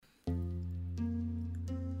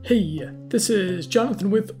Hey, this is Jonathan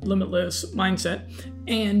with Limitless Mindset,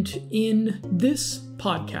 and in this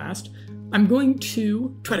podcast, I'm going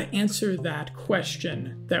to try to answer that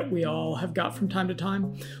question that we all have got from time to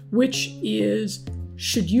time, which is,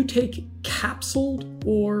 should you take capsuled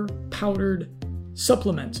or powdered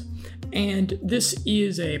supplements? And this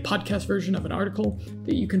is a podcast version of an article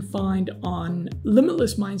that you can find on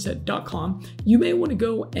limitlessmindset.com. You may want to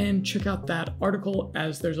go and check out that article,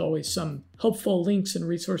 as there's always some helpful links and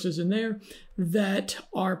resources in there that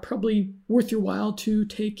are probably worth your while to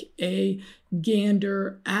take a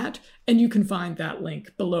gander at. And you can find that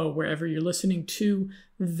link below wherever you're listening to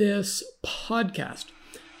this podcast.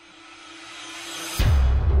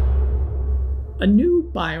 A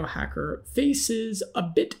new biohacker faces a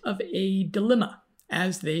bit of a dilemma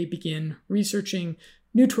as they begin researching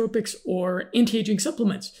nootropics or anti-aging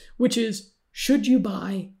supplements, which is, should you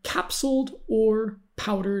buy capsuled or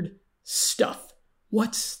powdered stuff?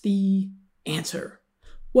 What's the answer?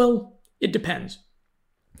 Well, it depends.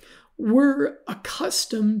 We're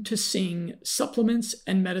accustomed to seeing supplements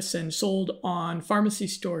and medicine sold on pharmacy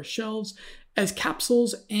store shelves as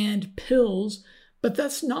capsules and pills, but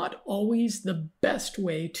that's not always the best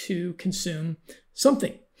way to consume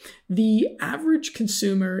something. The average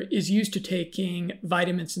consumer is used to taking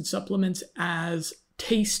vitamins and supplements as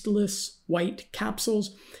tasteless white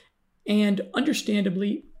capsules, and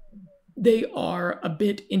understandably, they are a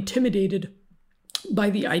bit intimidated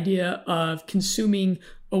by the idea of consuming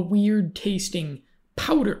a weird tasting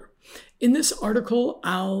powder. In this article,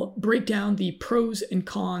 I'll break down the pros and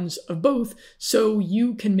cons of both so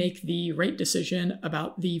you can make the right decision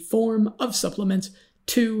about the form of supplements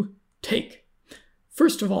to take.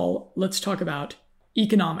 First of all, let's talk about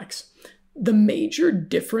economics. The major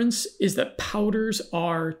difference is that powders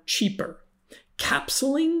are cheaper.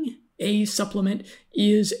 Capsuling a supplement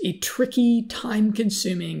is a tricky,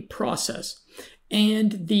 time-consuming process,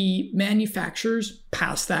 and the manufacturers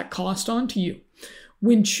pass that cost on to you.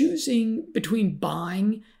 When choosing between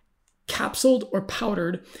buying capsuled or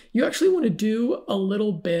powdered, you actually want to do a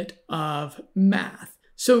little bit of math.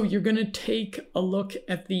 So you're going to take a look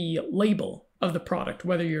at the label of the product,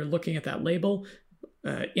 whether you're looking at that label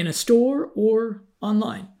in a store or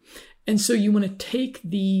online. And so you want to take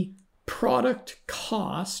the product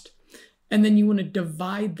cost, and then you want to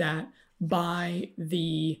divide that by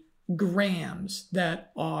the grams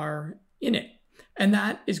that are in it. And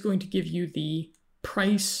that is going to give you the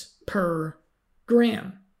price per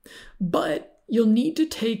gram. But you'll need to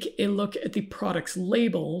take a look at the product's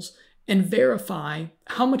labels and verify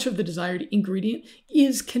how much of the desired ingredient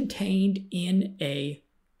is contained in a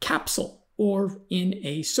capsule or in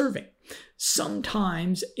a serving.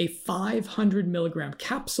 Sometimes a 500 milligram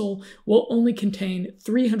capsule will only contain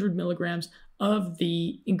 300 milligrams of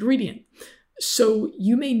the ingredient. So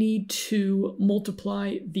you may need to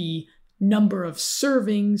multiply the number of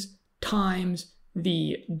servings times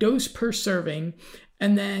the dose per serving,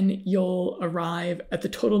 and then you'll arrive at the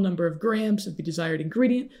total number of grams of the desired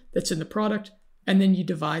ingredient that's in the product, and then you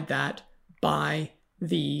divide that by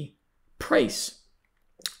the price.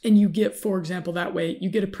 And you get, for example, that way you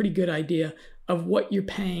get a pretty good idea of what you're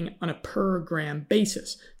paying on a per gram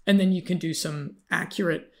basis, and then you can do some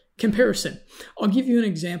accurate comparison. I'll give you an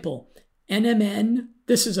example. NMN,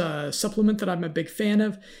 this is a supplement that I'm a big fan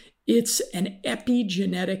of. It's an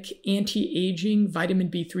epigenetic anti-aging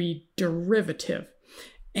vitamin B3 derivative,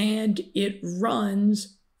 and it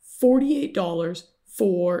runs $48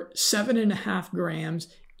 for 7.5 grams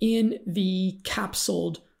in the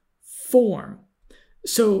capsuled form.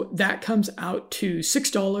 So that comes out to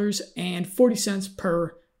 $6.40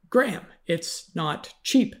 per gram. It's not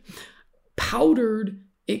cheap. Powdered,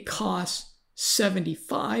 it costs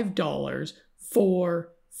 $75 for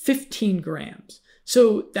 15 grams.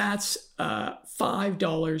 So that's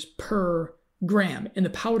 $5 per gram in the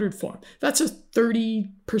powdered form. That's a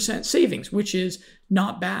 30% savings, which is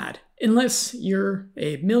not bad. Unless you're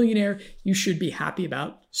a millionaire, you should be happy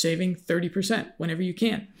about saving 30% whenever you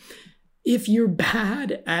can. If you're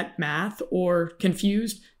bad at math or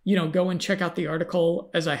confused, go and check out the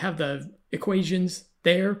article as I have the equations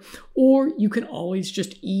there. Or you can always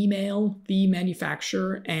just email the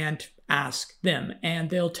manufacturer and ask them, and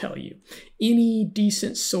they'll tell you. Any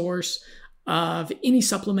decent source of any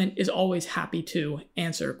supplement is always happy to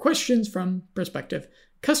answer questions from prospective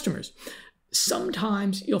customers.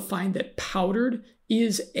 Sometimes you'll find that powdered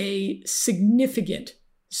is a significant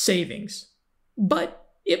savings, but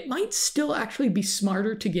it might still actually be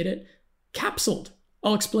smarter to get it capsuled.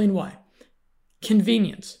 I'll explain why.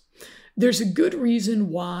 Convenience. There's a good reason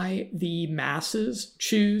why the masses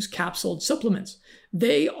choose capsuled supplements.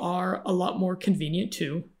 They are a lot more convenient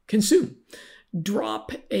to consume.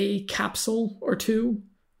 Drop a capsule or two,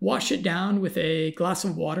 wash it down with a glass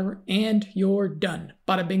of water, and you're done.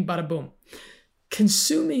 Bada bing, bada boom.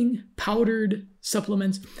 Consuming powdered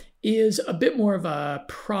supplements is a bit more of a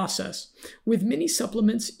process. With many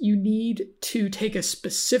supplements, you need to take a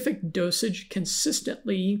specific dosage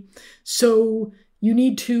consistently. So you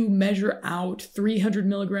need to measure out 300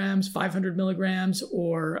 milligrams, 500 milligrams,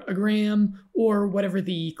 or a gram, or whatever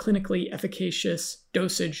the clinically efficacious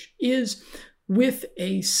dosage is, with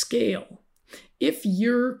a scale. If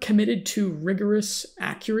you're committed to rigorous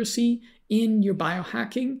accuracy in your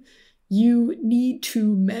biohacking, you need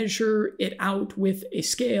to measure it out with a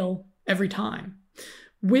scale every time,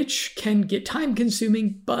 which can get time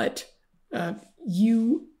consuming, but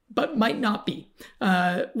might not be.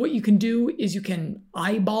 What you can do is you can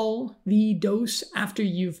eyeball the dose after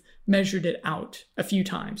you've measured it out a few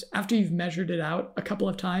times. After you've measured it out a couple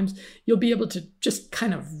of times, you'll be able to just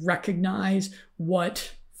kind of recognize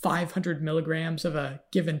what 500 milligrams of a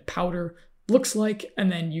given powder looks like,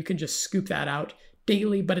 and then you can just scoop that out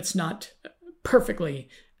daily, but it's not perfectly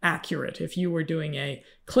accurate. If you were doing a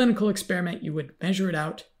clinical experiment, you would measure it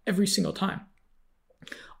out every single time.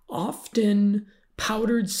 Often,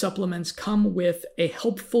 powdered supplements come with a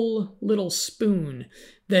helpful little spoon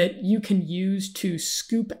that you can use to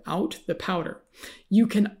scoop out the powder. You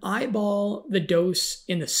can eyeball the dose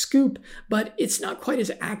in the scoop, but it's not quite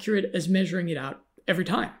as accurate as measuring it out every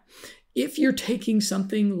time. If you're taking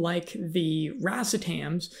something like the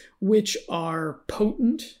racetams, which are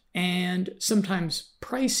potent and sometimes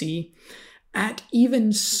pricey, at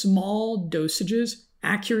even small dosages,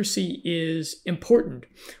 accuracy is important.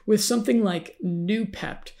 With something like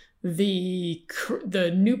Noopept, the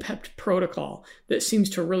Noopept protocol that seems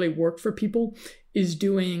to really work for people is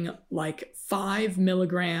doing like 5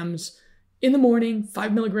 milligrams in the morning,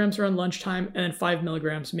 5 milligrams around lunchtime, and then 5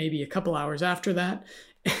 milligrams maybe a couple hours after that.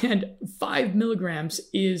 And 5 milligrams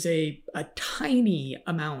is a tiny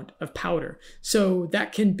amount of powder. So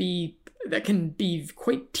that can be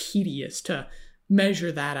quite tedious to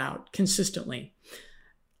measure that out consistently.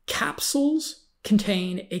 Capsules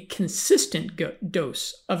contain a consistent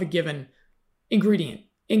dose of a given ingredient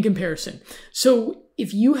in comparison. So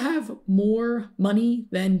if you have more money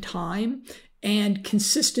than time and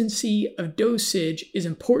consistency of dosage is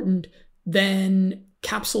important, then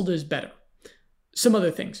capsuled is better. Some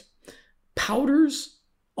other things. Powders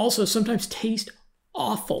also sometimes taste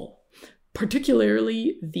awful,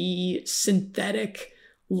 particularly the synthetic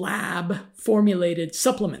lab formulated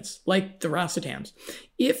supplements like the racetams.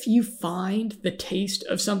 If you find the taste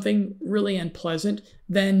of something really unpleasant,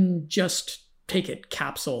 then just take it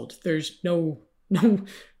capsuled. There's no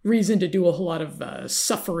reason to do a whole lot of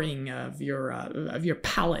suffering of your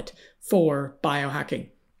palate for biohacking.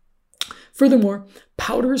 Furthermore,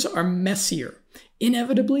 powders are messier.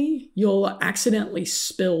 Inevitably, you'll accidentally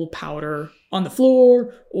spill powder on the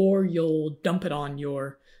floor or you'll dump it on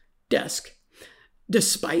your desk.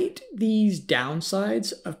 Despite these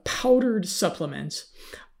downsides of powdered supplements,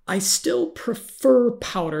 I still prefer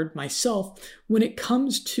powdered myself when it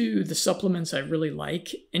comes to the supplements I really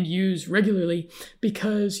like and use regularly,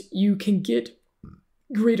 because you can get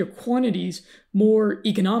greater quantities more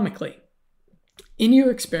economically. In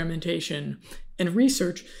your experimentation and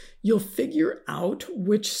research, you'll figure out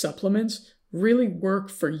which supplements really work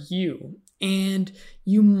for you, and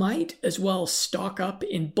you might as well stock up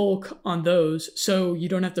in bulk on those so you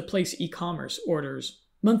don't have to place e-commerce orders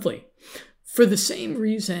monthly. For the same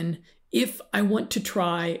reason, if I want to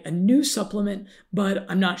try a new supplement, but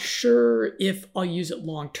I'm not sure if I'll use it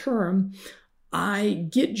long term, I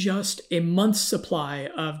get just a month's supply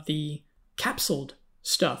of the capsuled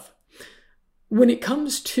stuff. When it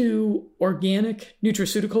comes to organic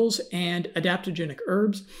nutraceuticals and adaptogenic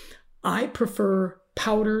herbs, I prefer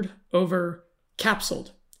powdered over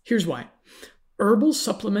capsuled. Here's why. Herbal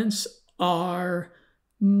supplements are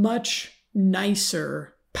much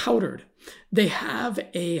nicer powdered. They have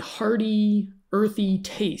a hearty, earthy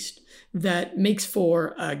taste that makes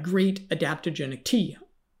for a great adaptogenic tea.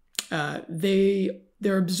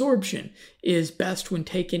 Their absorption is best when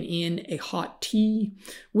taken in a hot tea.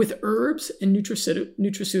 With herbs and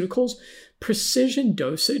nutraceuticals, precision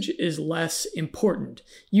dosage is less important.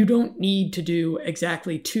 You don't need to do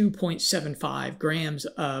exactly 2.75 grams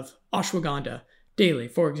of ashwagandha daily.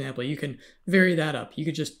 For example, you can vary that up. You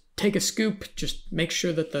could just take a scoop, just make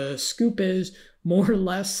sure that the scoop is more or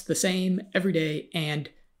less the same every day, and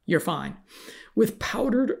you're fine. With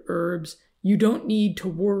powdered herbs, you don't need to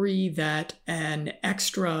worry that an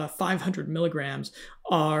extra 500 milligrams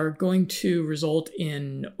are going to result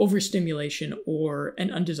in overstimulation or an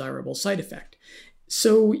undesirable side effect.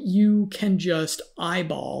 so you can just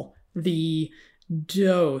eyeball the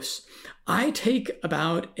dose. I take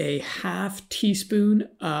about a half teaspoon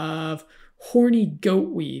of horny goat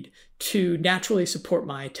weed to naturally support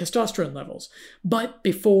my testosterone levels. But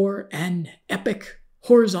before an epic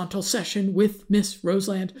horizontal session with Miss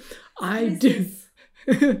Roseland, I do...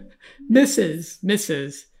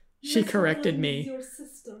 Mrs. She corrected me. Your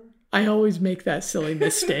sister. I always make that silly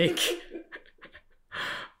mistake.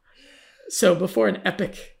 So before an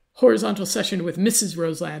epic horizontal session with Mrs.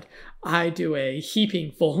 Roseland, I do a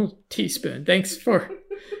heaping full teaspoon. Thanks for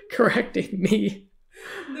correcting me.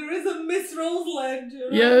 There is a Miss Roseland. You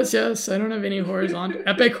know? Yes. I don't have any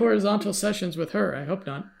epic horizontal sessions with her. I hope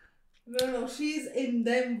not. No, she's in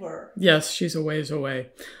Denver. Yes, she's a ways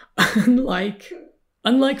away.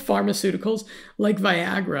 Unlike pharmaceuticals like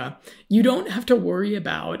Viagra, you don't have to worry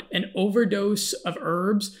about an overdose of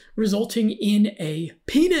herbs resulting in a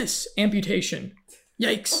penis amputation.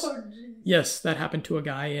 Yikes. Oh, yes, that happened to a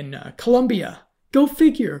guy in Colombia. Go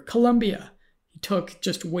figure, Colombia. He took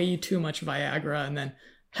just way too much Viagra and then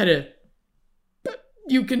had an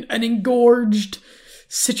engorged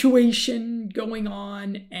situation going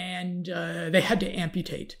on, and they had to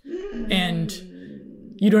amputate. And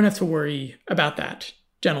you don't have to worry about that,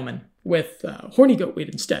 gentlemen, with horny goat weed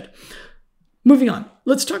instead. Moving on,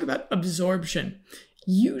 let's talk about absorption.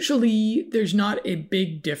 Usually, there's not a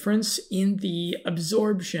big difference in the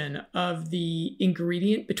absorption of the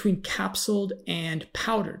ingredient between capsuled and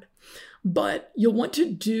powdered. But you'll want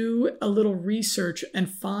to do a little research and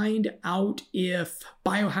find out if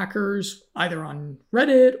biohackers, either on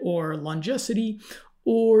Reddit or Longecity,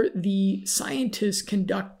 or the scientists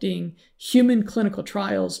conducting human clinical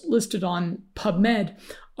trials listed on PubMed,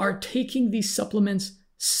 are taking these supplements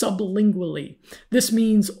sublingually. This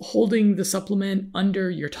means holding the supplement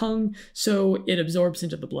under your tongue so it absorbs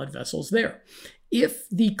into the blood vessels there. If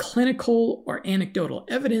the clinical or anecdotal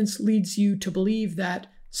evidence leads you to believe that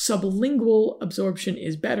sublingual absorption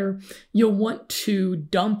is better, you'll want to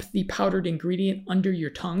dump the powdered ingredient under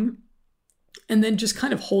your tongue and then just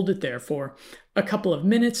kind of hold it there for a couple of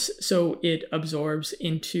minutes so it absorbs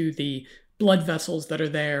into the blood vessels that are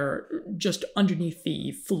there just underneath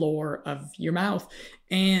the floor of your mouth.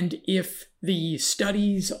 And if the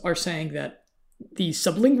studies are saying that the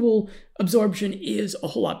sublingual absorption is a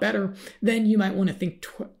whole lot better, then you might want to think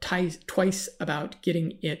twice about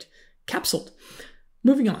getting it capsuled.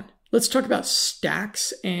 Moving on, let's talk about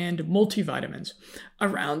stacks and multivitamins.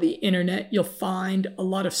 Around the internet, you'll find a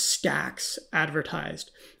lot of stacks advertised.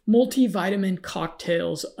 Multivitamin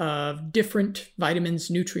cocktails of different vitamins,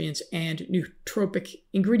 nutrients, and nootropic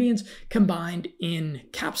ingredients combined in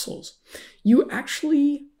capsules. You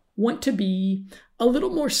actually want to be a little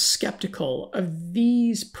more skeptical of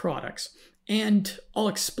these products, and I'll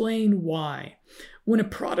explain why. When a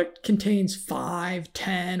product contains 5,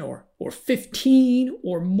 10, or 15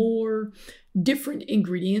 or more different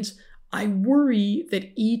ingredients, I worry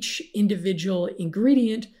that each individual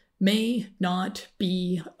ingredient may not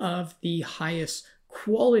be of the highest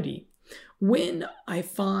quality. When I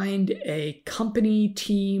find a company,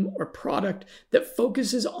 team, or product that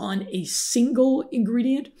focuses on a single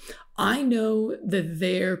ingredient, I know that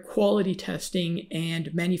their quality testing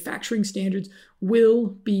and manufacturing standards will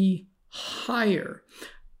be higher.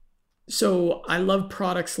 So I love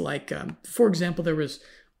products like, for example, there was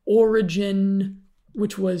Origin,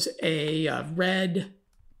 which was a red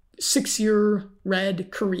 6-year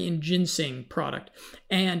red Korean ginseng product.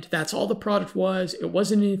 And that's all the product was. It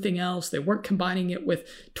wasn't anything else. They weren't combining it with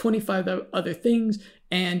 25 other things.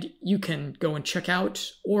 And you can go and check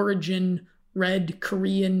out Origin red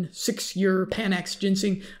Korean 6-year Panax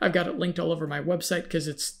ginseng. I've got it linked all over my website because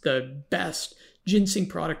it's the best ginseng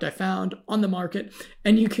product I found on the market.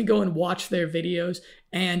 And you can go and watch their videos.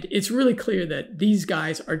 And it's really clear that these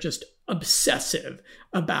guys are just obsessive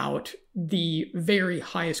about the very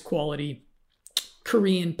highest quality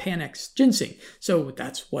Korean Panax ginseng. So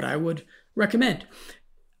that's what I would recommend.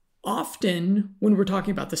 Often, when we're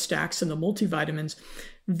talking about the stacks and the multivitamins,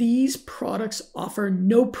 these products offer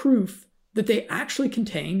no proof that they actually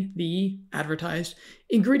contain the advertised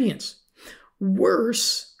ingredients.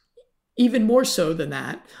 Worse, even more so than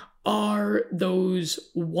that, are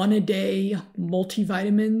those one-a-day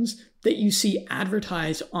multivitamins that you see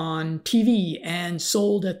advertised on TV and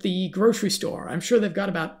sold at the grocery store. I'm sure they've got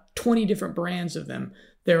about 20 different brands of them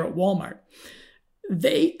there at Walmart.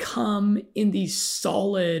 They come in these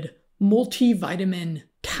solid multivitamin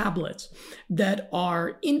tablets that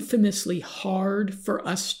are infamously hard for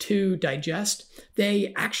us to digest.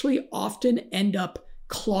 They actually often end up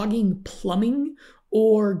clogging plumbing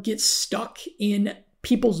or get stuck in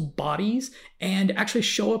people's bodies and actually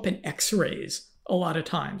show up in x-rays a lot of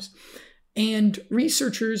times. And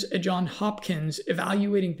researchers at Johns Hopkins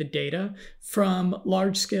evaluating the data from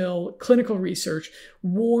large-scale clinical research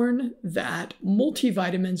warn that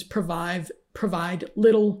multivitamins provide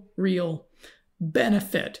little real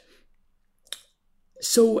benefit.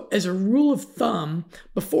 So as a rule of thumb,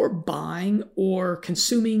 before buying or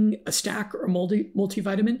consuming a stack or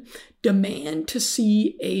multivitamin, demand to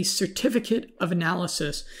see a certificate of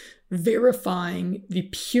analysis verifying the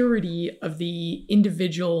purity of the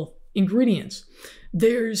individual ingredients.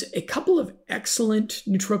 There's a couple of excellent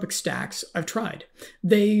nootropic stacks I've tried.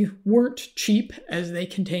 They weren't cheap as they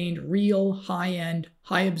contained real high-end,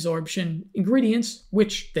 high-absorption ingredients,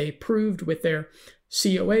 which they proved with their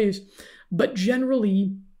COAs. But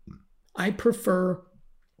generally, I prefer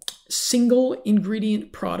single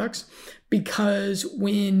ingredient products because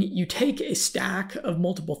when you take a stack of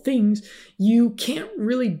multiple things, you can't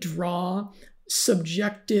really draw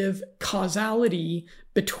subjective causality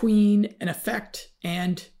between an effect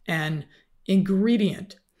and an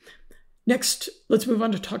ingredient. Next, let's move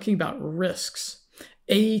on to talking about risks.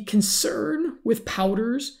 A concern with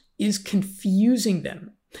powders is confusing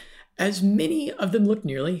them, as many of them look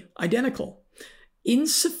nearly identical.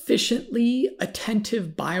 Insufficiently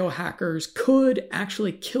attentive biohackers could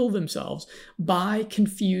actually kill themselves by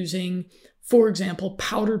confusing, for example,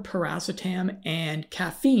 powdered piracetam and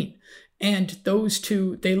caffeine. And those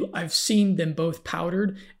two, I've seen them both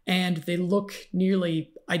powdered and they look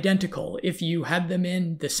nearly identical. If you had them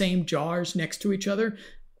in the same jars next to each other,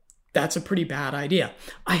 that's a pretty bad idea.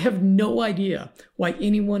 I have no idea why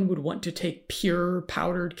anyone would want to take pure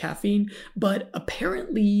powdered caffeine, but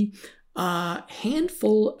apparently a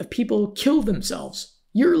handful of people kill themselves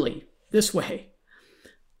yearly this way.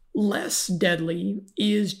 Less deadly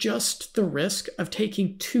is just the risk of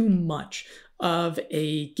taking too much of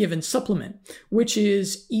a given supplement, which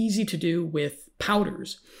is easy to do with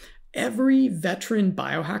powders. Every veteran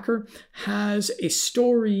biohacker has a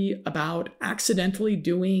story about accidentally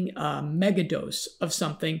doing a megadose of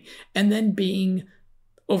something and then being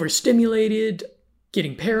overstimulated,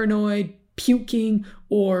 getting paranoid, puking,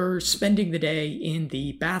 or spending the day in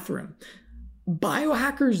the bathroom.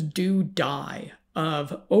 Biohackers do die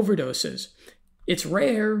of overdoses. It's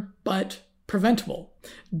rare, but preventable.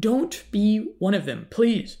 Don't be one of them.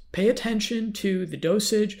 Please pay attention to the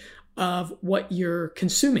dosage of what you're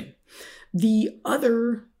consuming. The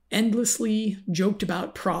other endlessly joked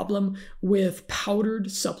about problem with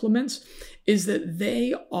powdered supplements is that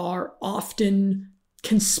they are often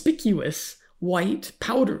conspicuous white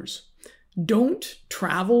powders. Don't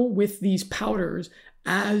travel with these powders,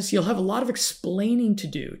 as you'll have a lot of explaining to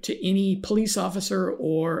do to any police officer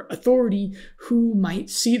or authority who might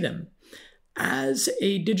see them. As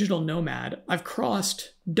a digital nomad, I've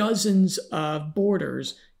crossed dozens of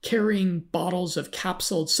borders carrying bottles of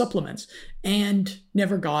capsuled supplements and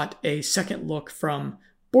never got a second look from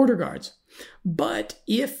border guards. But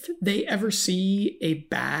if they ever see a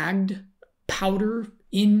bagged powder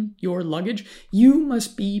in your luggage, you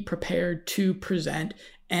must be prepared to present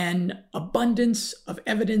an abundance of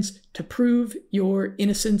evidence to prove your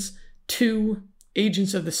innocence to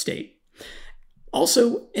agents of the state.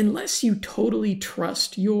 Also, unless you totally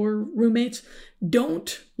trust your roommates,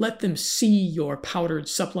 don't let them see your powdered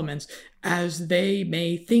supplements, as they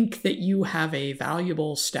may think that you have a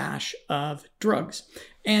valuable stash of drugs.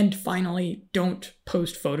 And finally, don't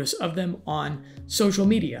post photos of them on social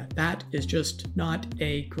media. That is just not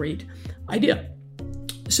a great idea.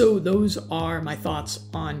 So those are my thoughts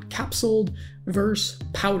on capsuled versus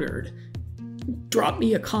powdered. Drop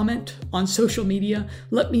me a comment on social media.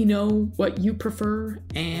 Let me know what you prefer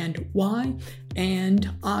and why.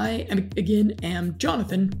 And I am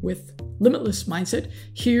Jonathan with Limitless Mindset,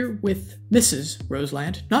 here with Mrs.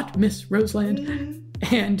 Roseland, not Miss Roseland.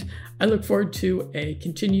 And I look forward to a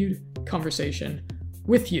continued conversation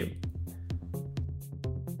with you.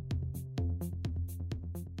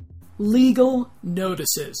 Legal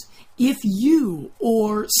notices. If you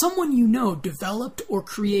or someone you know developed or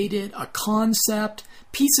created a concept,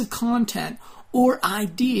 piece of content, or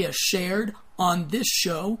idea shared on this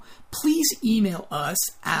show, please email us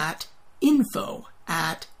at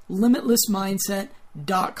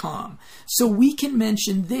info@limitlessmindset.com so we can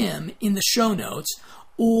mention them in the show notes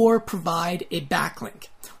or provide a backlink.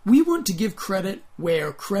 We want to give credit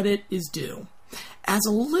where credit is due. As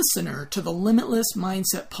a listener to the Limitless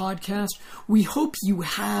Mindset podcast, we hope you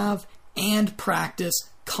have and practice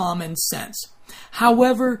common sense.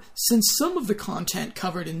 However, since some of the content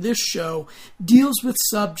covered in this show deals with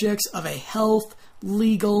subjects of a health,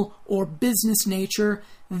 legal, or business nature,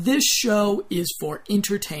 This show is for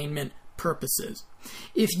entertainment purposes.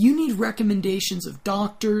 If you need recommendations of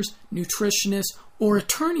doctors, nutritionists, or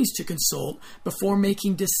attorneys to consult before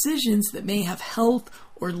making decisions that may have health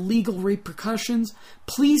or legal repercussions,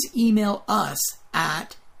 please email us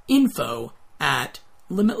at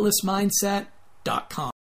info@limitlessmindset.com.